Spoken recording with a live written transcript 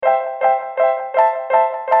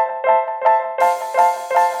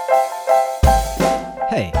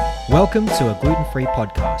Hey, welcome to a gluten-free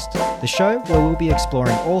podcast, the show where we'll be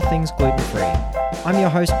exploring all things gluten-free. I'm your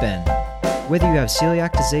host, Ben. Whether you have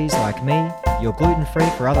celiac disease like me, you're gluten-free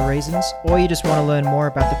for other reasons, or you just want to learn more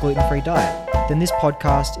about the gluten-free diet, then this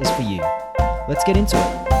podcast is for you. Let's get into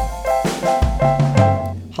it.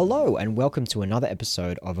 Hello and welcome to another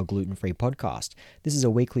episode of a gluten-free podcast. This is a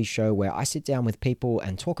weekly show where I sit down with people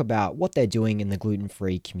and talk about what they're doing in the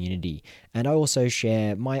gluten-free community. And I also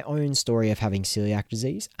share my own story of having celiac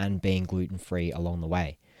disease and being gluten-free along the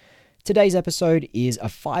way. Today's episode is a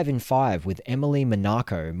 5 in 5 with Emily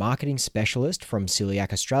Monaco, marketing specialist from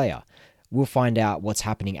Coeliac Australia. We'll find out what's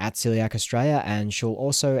happening at Coeliac Australia, and she'll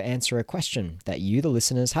also answer a question that you, the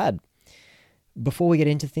listeners, had. Before we get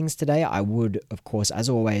into things today, I would, of course, as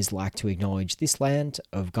always, like to acknowledge this land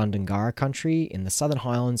of Gundungurra country in the Southern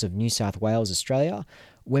Highlands of New South Wales, Australia,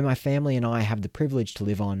 where my family and I have the privilege to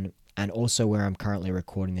live on, and also where I'm currently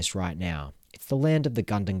recording this right now. It's the land of the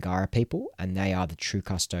Gundungurra people, and they are the true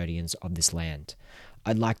custodians of this land.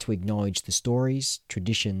 I'd like to acknowledge the stories,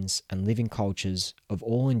 traditions, and living cultures of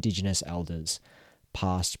all Indigenous elders,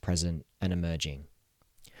 past, present, and emerging.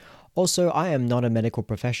 Also, I am not a medical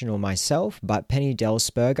professional myself, but Penny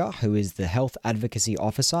Delsperger, who is the Health Advocacy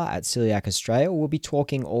Officer at Coeliac Australia, will be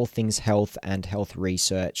talking all things health and health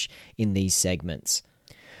research in these segments.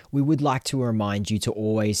 We would like to remind you to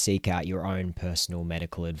always seek out your own personal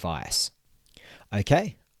medical advice.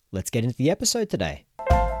 Okay, let's get into the episode today.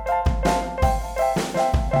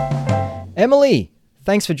 Emily,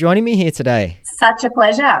 thanks for joining me here today. Such a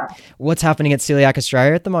pleasure. What's happening at Coeliac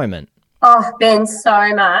Australia at the moment? Oh, Ben,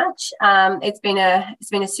 so much. It's been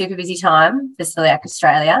a super busy time for Coeliac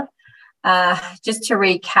Australia. Just to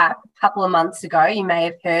recap, a couple of months ago, you may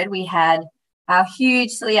have heard we had our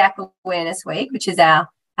huge Celiac Awareness Week, which is our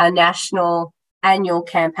national annual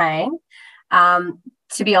campaign.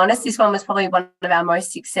 To be honest, this one was probably one of our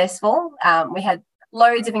most successful. We had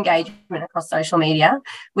loads of engagement across social media.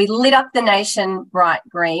 We lit up the nation bright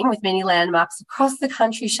green with many landmarks across the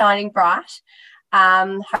country shining bright.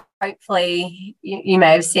 Hopefully you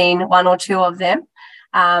may have seen one or two of them.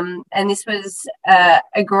 And this was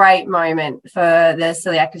a great moment for the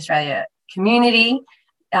Coeliac Australia community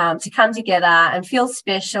to come together and feel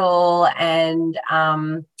special. And,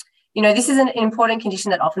 this is an important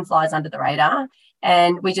condition that often flies under the radar.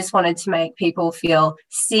 And we just wanted to make people feel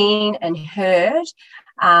seen and heard.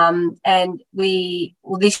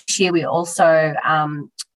 This year we also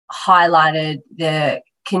highlighted the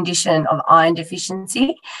condition of iron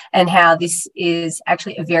deficiency and how this is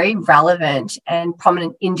actually a very relevant and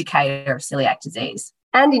prominent indicator of celiac disease.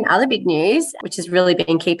 And in other big news, which has really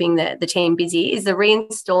been keeping the team busy, is the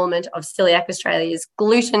reinstalment of Coeliac Australia's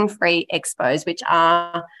gluten-free expos, which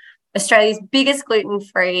are Australia's biggest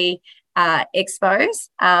gluten-free expos.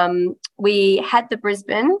 We had the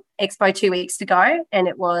Brisbane Expo 2 weeks ago, and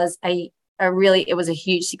it was a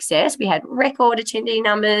huge success. We had record attendee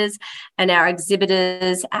numbers, and our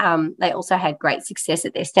exhibitors, they also had great success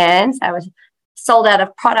at their stands. They were sold out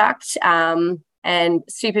of product and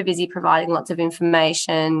super busy providing lots of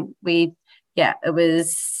information. It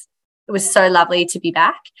was so lovely to be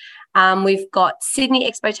back. We've got Sydney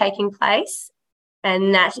Expo taking place,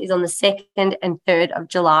 and that is on the 2nd and 3rd of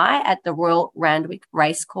July at the Royal Randwick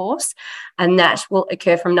Racecourse, and that will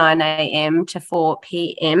occur from 9 a.m. to 4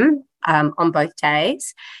 p.m. On both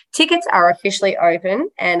days. Tickets are officially open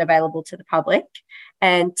and available to the public,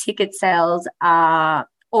 and ticket sales are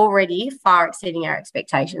already far exceeding our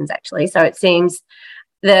expectations, actually. So it seems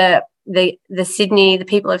the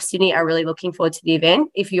people of Sydney are really looking forward to the event.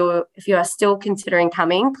 If you are still considering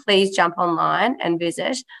coming, please jump online and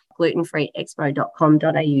visit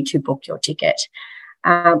glutenfreeexpo.com.au to book your ticket.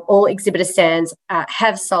 All exhibitor stands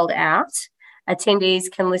have sold out. Attendees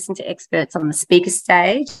can listen to experts on the speaker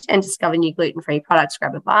stage and discover new gluten-free products,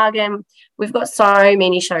 grab a bargain. We've got so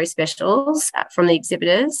many show specials from the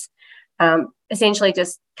exhibitors. Essentially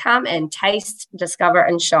just come and taste, discover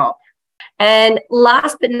and shop. And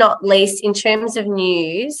last but not least, in terms of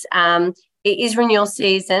news, it is renewal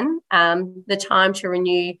season, the time to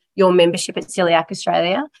renew your membership at Coeliac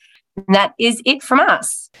Australia. And that is it from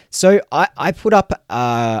us. So I put up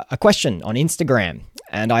a question on Instagram,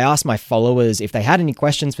 and I asked my followers if they had any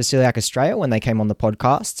questions for Coeliac Australia when they came on the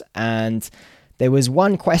podcast. And there was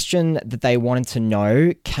one question that they wanted to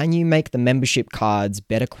know: can you make the membership cards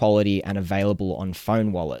better quality and available on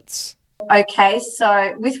phone wallets? Okay,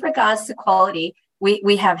 so with regards to quality,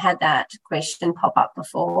 we have had that question pop up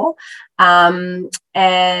before. And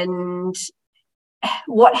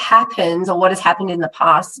what happens, or what has happened in the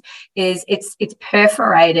past, is it's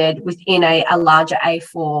perforated within a larger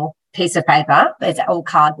A4 piece of paper. It's all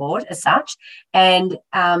cardboard as such. And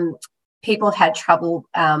people have had trouble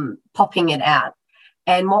popping it out.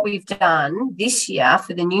 And what we've done this year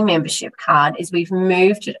for the new membership card is we've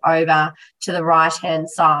moved it over to the right-hand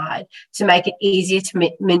side to make it easier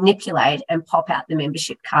to manipulate and pop out the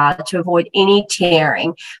membership card to avoid any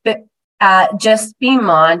tearing. But just be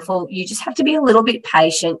mindful. You just have to be a little bit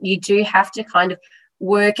patient. You do have to kind of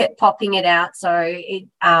work at popping it out. So it,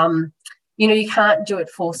 you can't do it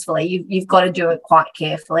forcefully. You've got to do it quite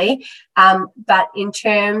carefully. But in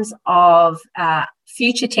terms of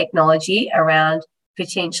future technology around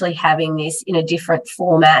potentially having this in a different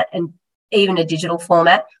format and even a digital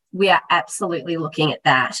format, we are absolutely looking at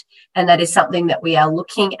that. And that is something that we are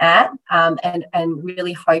looking at and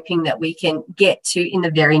really hoping that we can get to in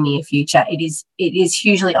the very near future. It is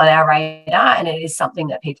hugely on our radar, and it is something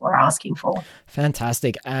that people are asking for.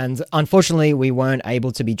 Fantastic. And unfortunately, we weren't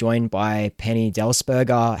able to be joined by Penny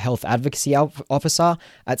Delsberger, Health Advocacy Officer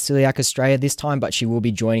at Coeliac Australia this time, but she will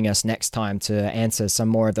be joining us next time to answer some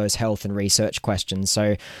more of those health and research questions.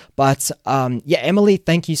 Emily,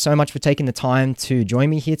 thank you so much for taking the time to join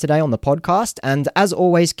me here today on the podcast. And as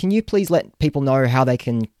always, can you please let people know how they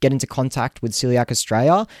can get into contact with Coeliac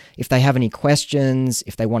Australia if they have any questions,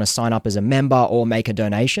 if they want to sign up as a member or make a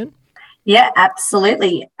donation? Yeah,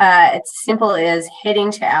 absolutely. It's as simple as heading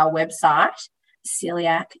to our website,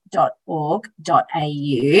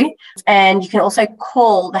 coeliac.org.au. And you can also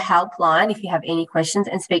call the helpline if you have any questions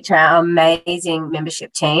and speak to our amazing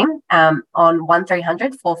membership team on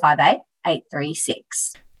 1300 458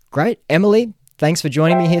 836. Great. Emily, thanks for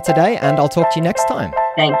joining me here today, and I'll talk to you next time.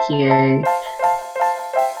 Thank you.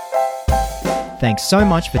 Thanks so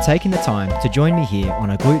much for taking the time to join me here on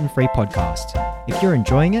a gluten-free podcast. If you're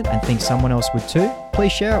enjoying it and think someone else would too,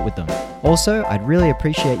 please share it with them. Also, I'd really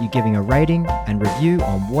appreciate you giving a rating and review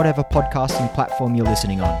on whatever podcasting platform you're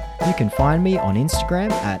listening on. You can find me on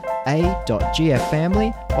Instagram at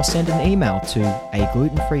a.gffamily or send an email to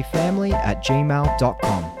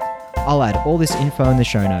aglutenfreefamily@gmail.com. I'll add all this info in the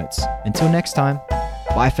show notes. Until next time,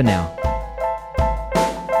 bye for now.